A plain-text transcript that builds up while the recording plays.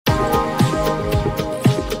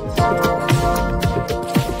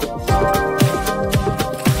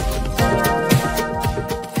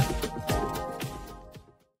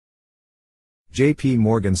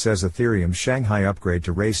JPMorgan says Ethereum's Shanghai upgrade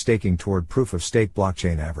to raise staking toward proof-of-stake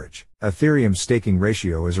blockchain average. Ethereum's staking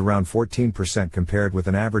ratio is around 14% compared with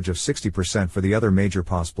an average of 60% for the other major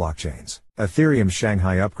POS blockchains. Ethereum's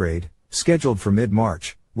Shanghai upgrade, scheduled for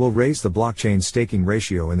mid-March, will raise the blockchain staking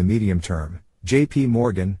ratio in the medium term,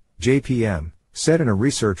 JPMorgan, JPM, said in a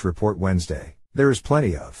research report Wednesday. There is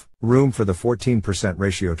plenty of room for the 14%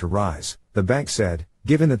 ratio to rise, the bank said,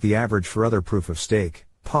 given that the average for other proof-of-stake,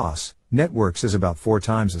 POS, networks is about 4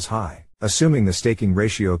 times as high. Assuming the staking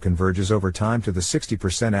ratio converges over time to the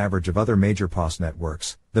 60% average of other major POS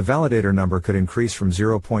networks, the validator number could increase from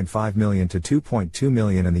 0.5 million to 2.2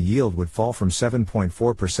 million and the yield would fall from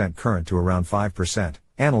 7.4% current to around 5%,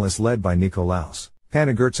 analysts led by Nikolaos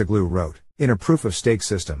Panigirtzoglou wrote. In a proof-of-stake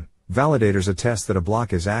system, validators attest that a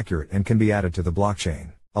block is accurate and can be added to the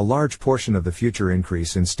blockchain. A large portion of the future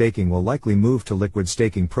increase in staking will likely move to liquid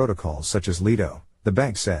staking protocols such as Lido, the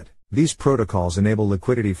bank said. These protocols enable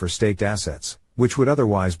liquidity for staked assets, which would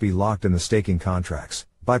otherwise be locked in the staking contracts,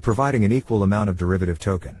 by providing an equal amount of derivative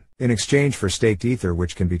token, in exchange for staked Ether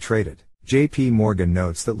which can be traded. JPMorgan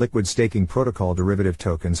notes that liquid staking protocol derivative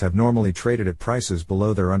tokens have normally traded at prices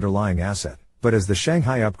below their underlying asset, but as the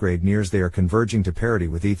Shanghai upgrade nears they are converging to parity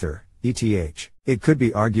with Ether, ETH. It could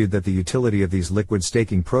be argued that the utility of these liquid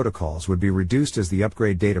staking protocols would be reduced as the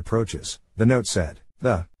upgrade date approaches, the note said.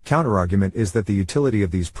 The counterargument is that the utility of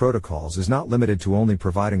these protocols is not limited to only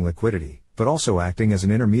providing liquidity, but also acting as an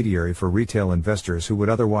intermediary for retail investors who would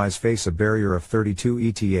otherwise face a barrier of 32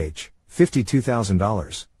 ETH,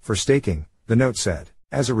 $52,000, for staking, the note said.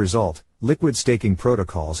 As a result, liquid staking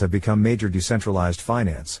protocols have become major decentralized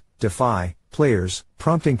finance, DeFi, players,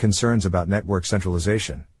 prompting concerns about network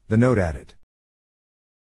centralization, the note added.